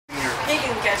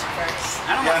catch it first.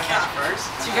 I don't want to catch it first.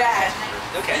 Too bad.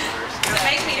 You'll catch it first.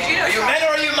 Make me judo. Are you men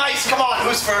or are you mice? Come on,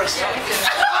 who's first?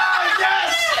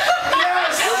 Yes!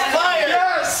 Yes! You're fired!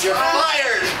 Yes! You're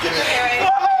fired!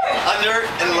 Under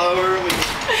and lower.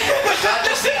 Not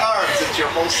just the arms, it's your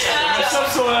whole center. What's up,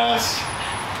 Celeste?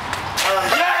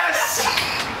 Yes!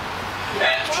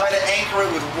 Try to anchor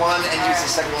it with one and use the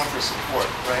second one for support,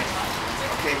 right?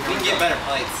 Okay, We can get better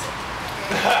plates.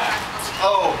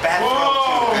 Oh, bad throw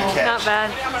too. Good catch. Not bad.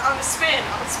 I'm gonna spin.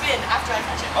 I'm gonna spin after I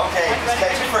catch it. Okay, let's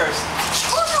catch it first.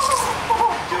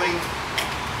 Doing.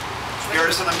 You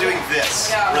notice when I'm doing this,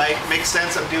 right? Makes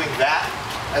sense. I'm doing that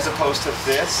as opposed to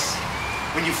this.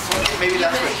 When you flick it, maybe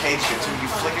that's what Cage gets. When you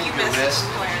flick it with your wrist,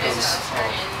 it goes.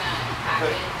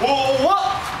 Whoa,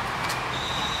 what?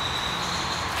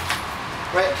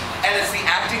 Right, and it's the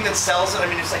acting that sells it. I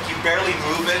mean, it's like you barely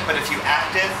move it, but if you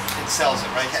act it, it sells it,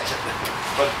 right?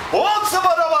 But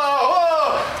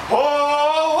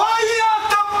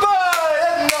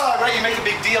right, you make a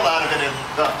big deal out of it, and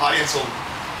the audience will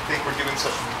think we're giving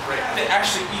such great. They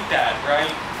actually eat that, right?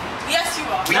 Yes, you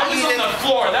are. That was on the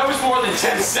floor. That was more than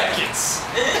 10 seconds.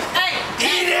 Hey!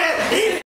 Eat it! Eat it!